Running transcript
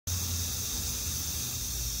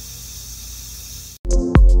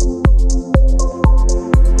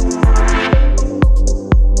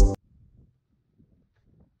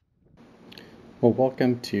Well,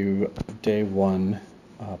 welcome to day one,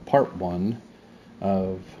 part one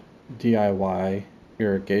of DIY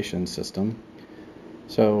irrigation system.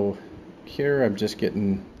 So here I'm just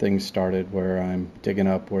getting things started where I'm digging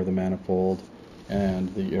up where the manifold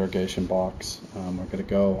and the irrigation box are going to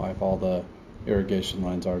go. I have all the irrigation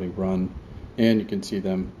lines already run, and you can see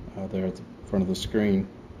them there at the front of the screen.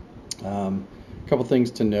 A couple things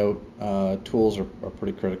to note: tools are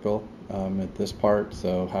pretty critical at this part,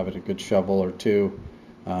 so having a good shovel or two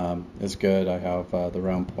is good. I have the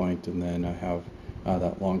round point, and then I have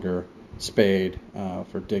that longer spade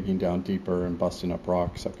for digging down deeper and busting up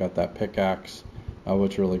rocks. I've got that pickaxe,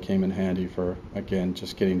 which really came in handy for, again,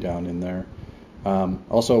 just getting down in there.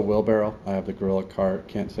 Also a wheelbarrow. I have the gorilla cart.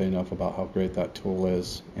 Can't say enough about how great that tool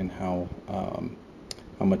is and how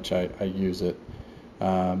much I use it.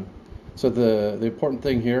 So the important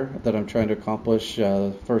thing here that I'm trying to accomplish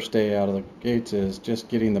first day out of the gates is just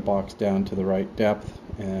getting the box down to the right depth,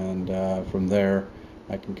 and from there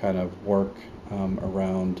I can kind of work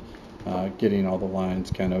around getting all the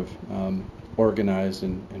lines kind of organized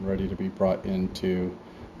and ready to be brought into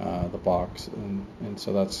the box, and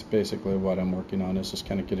so that's basically what I'm working on, is just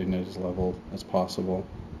kind of getting it as level as possible.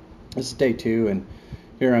 This is day two, and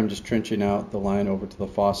here I'm just trenching out the line over to the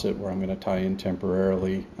faucet where I'm going to tie in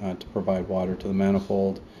temporarily to provide water to the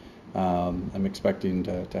manifold. I'm expecting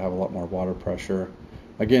to have a lot more water pressure.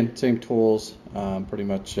 Again, same tools, pretty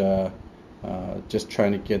much just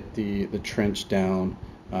trying to get the trench down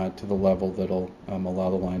to the level that'll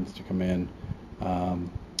allow the lines to come in.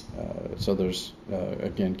 So there's,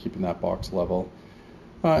 again, keeping that box level.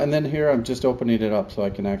 And then here I'm just opening it up so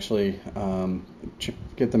I can actually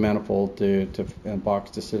get the manifold and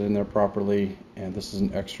box to sit in there properly. And this is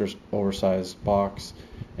an extra oversized box,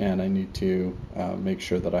 and I need to make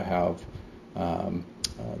sure that I have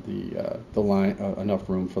the line, enough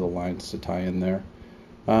room for the lines to tie in there.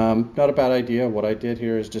 Not a bad idea. What I did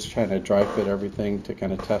here is just trying to dry fit everything to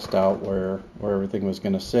kind of test out where everything was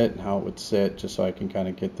going to sit and how it would sit, just so I can kind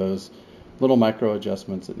of get those little micro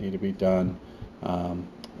adjustments that need to be done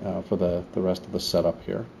for the rest of the setup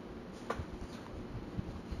here.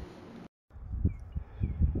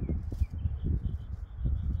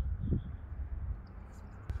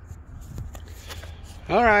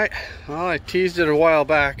 All right, well, I teased it a while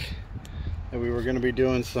back that we were going to be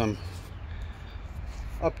doing some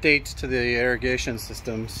updates to the irrigation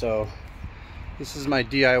system, so this is my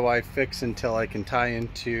DIY fix until I can tie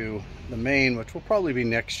into the main, which will probably be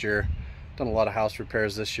next year. Done a lot of house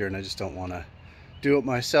repairs this year, and I just don't want to do it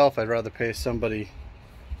myself. I'd rather pay somebody,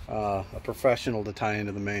 a professional, to tie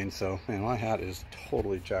into the main. So, man, my hat is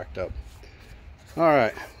totally jacked up. All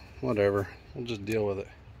right, whatever, we'll just deal with it.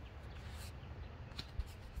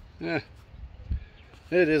 Yeah,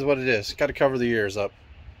 it is what it is. Got to cover the ears up.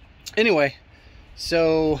 Anyway,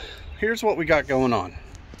 so here's what we got going on.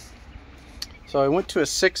 So I went to a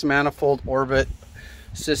 6 manifold orbit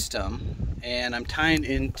system, and I'm tying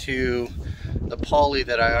into the poly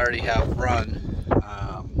that I already have run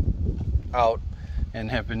out and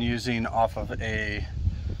have been using off of a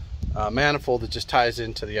manifold that just ties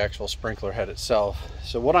into the actual sprinkler head itself.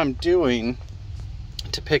 So what I'm doing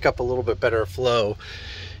to pick up a little bit better flow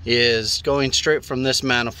is going straight from this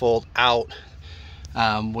manifold out,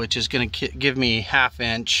 which is going to give me 1/2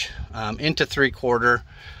 inch into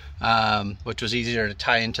 3/4, which was easier to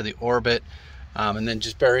tie into the orbit, and then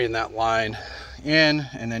just burying that line in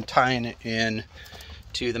and then tying it in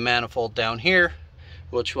to the manifold down here,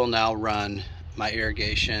 which will now run my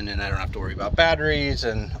irrigation, and I don't have to worry about batteries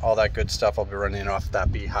and all that good stuff. I'll be running off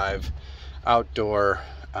that Beehive outdoor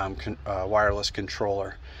wireless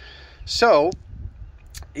controller. So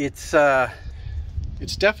it's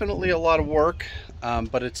definitely a lot of work,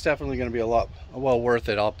 but it's definitely going to be a lot well worth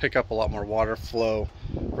it. I'll pick up a lot more water flow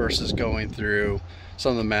versus going through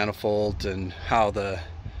some of the manifolds and how the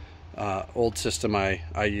old system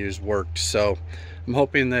I used worked. So I'm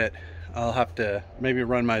hoping that I'll have to maybe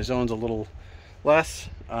run my zones a little less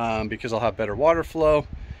because I'll have better water flow,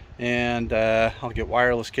 and I'll get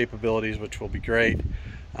wireless capabilities, which will be great,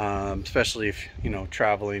 especially if, you know,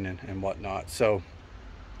 traveling and whatnot. So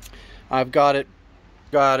I've got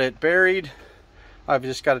it buried. I've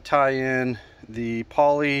just got to tie in the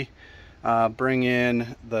poly, bring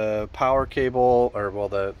in the power cable, or well,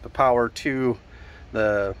 the power to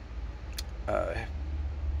the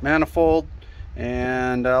manifold,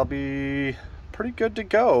 and I'll be pretty good to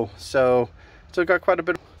go. So still got quite a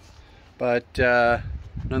bit, but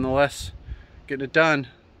nonetheless, getting it done.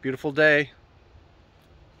 Beautiful day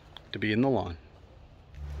to be in the lawn.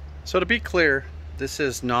 So to be clear, this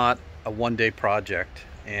is not a one-day project,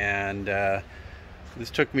 and This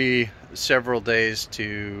took me several days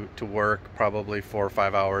to work, probably 4 or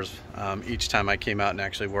 5 hours each time I came out and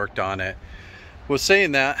actually worked on it. Was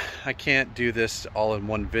saying that I can't do this all in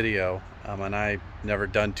one video, and I've never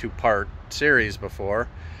done 2-part series before,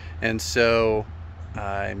 and so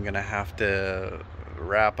I'm gonna have to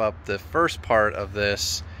wrap up the first part of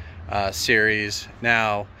this series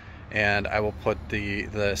now, and I will put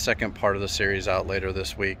the second part of the series out later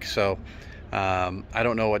this week. So I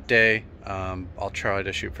don't know what day. I'll try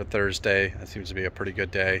to shoot for Thursday. That seems to be a pretty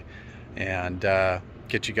good day, and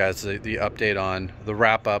get you guys the update on the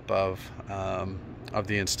wrap up of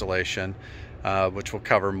the installation, which will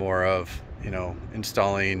cover more of, you know,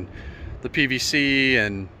 installing the PVC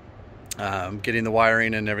and getting the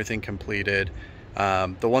wiring and everything completed.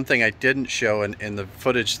 The one thing I didn't show in the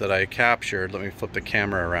footage that I captured, let me flip the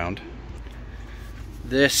camera around.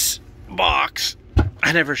 This box,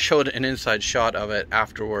 I never showed an inside shot of it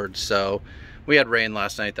afterwards. So we had rain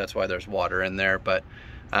last night, that's why there's water in there, but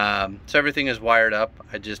so everything is wired up.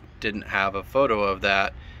 I just didn't have a photo of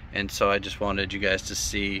that, and so I just wanted you guys to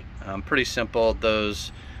see. Pretty simple.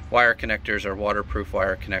 Those wire connectors are waterproof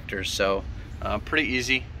wire connectors, so pretty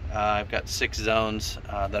easy. I've got 6 zones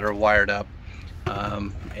that are wired up,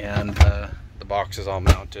 and the box is all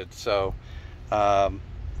mounted. So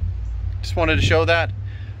just wanted to show that.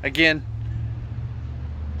 Again,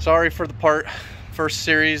 sorry for the first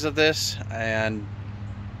series of this, and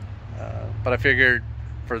but I figured,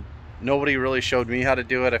 for nobody really showed me how to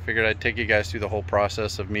do it, I figured I'd take you guys through the whole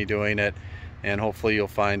process of me doing it, and hopefully you'll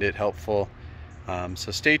find it helpful.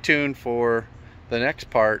 So stay tuned for the next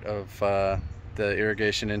part of the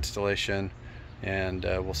irrigation installation, and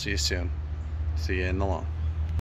we'll see you soon. See you in the lawn.